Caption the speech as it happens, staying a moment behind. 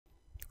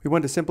We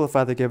want to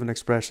simplify the given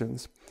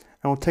expressions,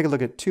 and we'll take a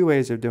look at two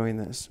ways of doing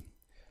this.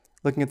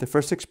 Looking at the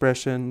first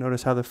expression,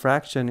 notice how the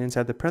fraction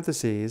inside the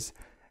parentheses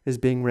is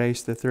being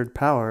raised to the third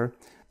power,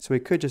 so we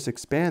could just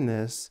expand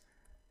this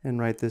and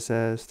write this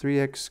as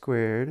 3x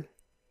squared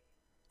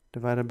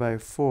divided by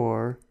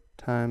 4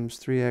 times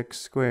 3x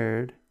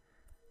squared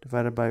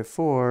divided by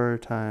 4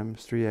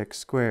 times 3x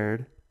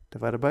squared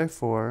divided by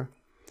 4,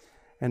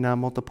 and now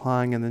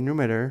multiplying in the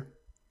numerator.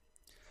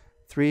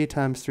 3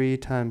 times 3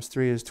 times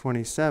 3 is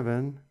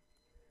 27,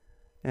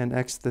 and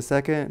x to the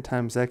second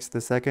times x to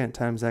the second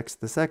times x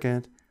to the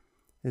second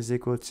is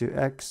equal to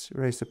x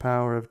raised to the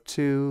power of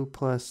 2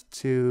 plus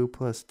 2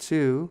 plus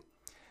 2.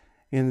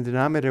 In the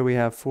denominator we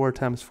have 4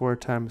 times 4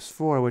 times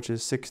 4, which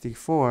is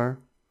 64.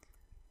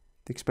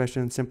 The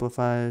expression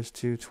simplifies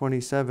to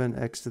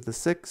 27x to the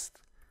sixth,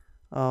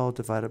 all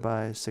divided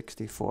by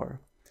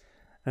 64.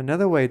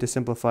 Another way to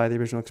simplify the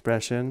original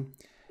expression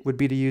would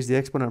be to use the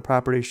exponent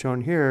property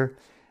shown here,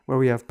 where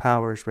we have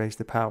powers raised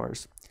to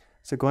powers.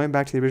 So going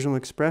back to the original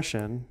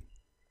expression,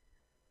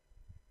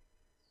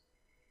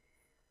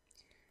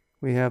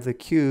 we have the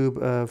cube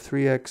of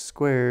 3x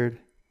squared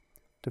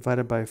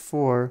divided by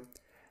 4,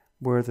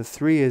 where the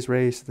 3 is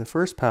raised to the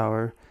first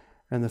power,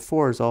 and the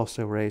 4 is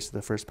also raised to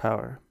the first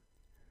power.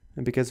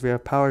 And because we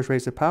have powers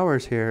raised to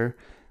powers here,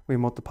 we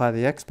multiply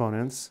the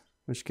exponents,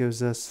 which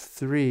gives us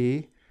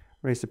 3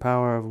 raised to the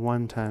power of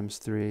 1 times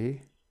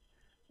 3,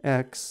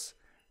 x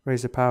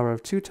raised to the power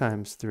of 2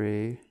 times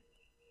 3,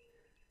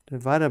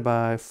 divided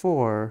by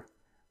 4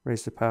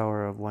 raised to the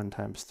power of 1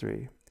 times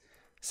 3.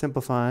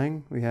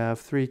 Simplifying, we have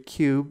 3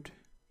 cubed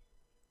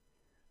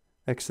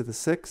x to the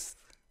sixth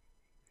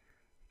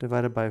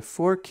divided by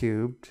 4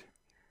 cubed,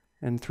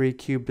 and 3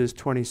 cubed is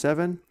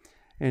 27,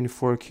 and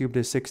 4 cubed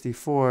is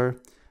 64,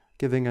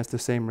 giving us the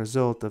same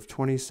result of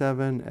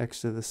 27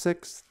 x to the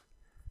sixth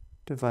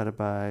divided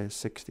by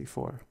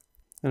 64.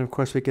 And of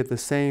course we get the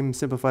same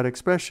simplified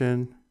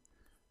expression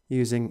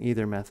using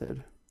either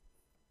method.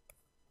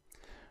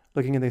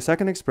 Looking at the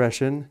second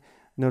expression,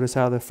 notice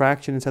how the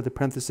fraction inside the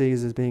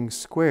parentheses is being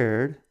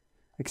squared.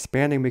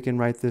 Expanding, we can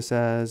write this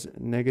as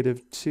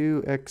negative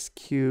 2x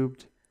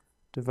cubed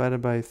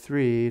divided by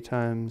 3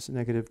 times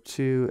negative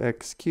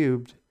 2x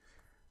cubed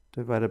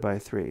divided by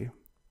 3.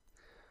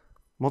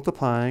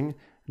 Multiplying,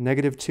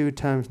 negative 2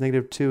 times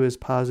negative 2 is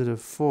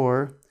positive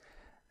 4.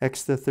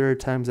 X to the third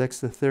times x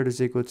to the third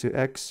is equal to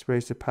x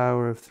raised to the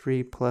power of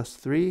 3 plus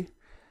 3.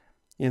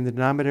 In the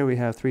denominator, we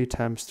have 3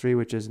 times 3,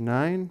 which is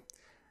 9.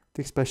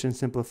 The expression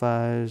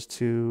simplifies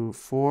to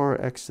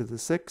 4x to the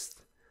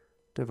sixth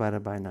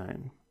divided by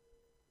 9.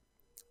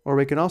 Or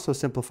we can also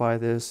simplify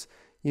this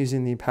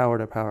using the power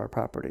to power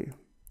property.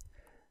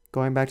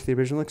 Going back to the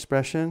original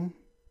expression,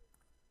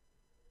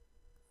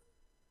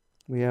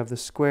 we have the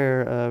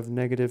square of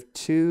negative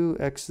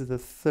 2x to the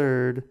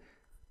third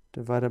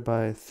divided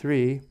by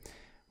 3,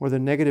 where the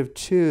negative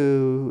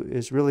 2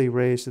 is really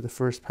raised to the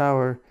first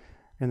power,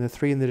 and the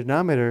 3 in the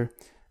denominator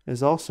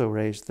is also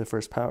raised to the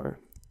first power.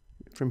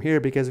 From here,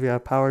 because we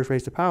have powers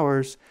raised to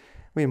powers,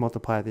 we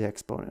multiply the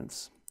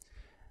exponents.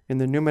 In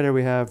the numerator,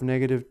 we have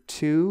negative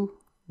 2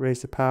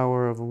 raised to the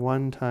power of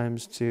 1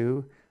 times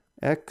 2,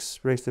 x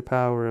raised to the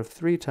power of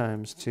 3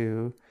 times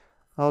 2,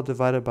 all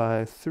divided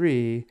by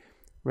 3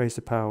 raised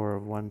to the power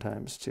of 1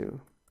 times 2.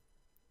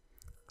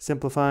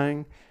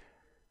 Simplifying,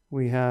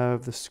 we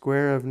have the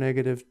square of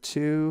negative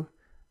 2,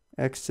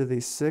 x to the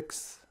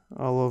sixth,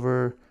 all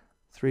over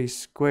 3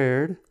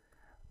 squared.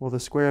 Well, the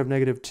square of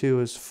negative 2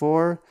 is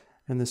 4,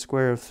 and the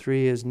square of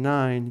 3 is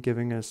 9,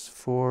 giving us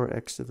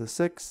 4x to the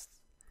sixth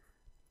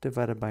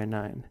divided by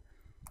 9.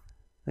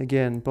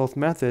 Again, both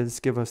methods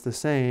give us the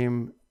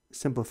same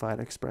simplified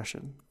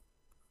expression.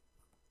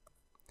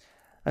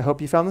 I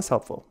hope you found this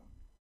helpful.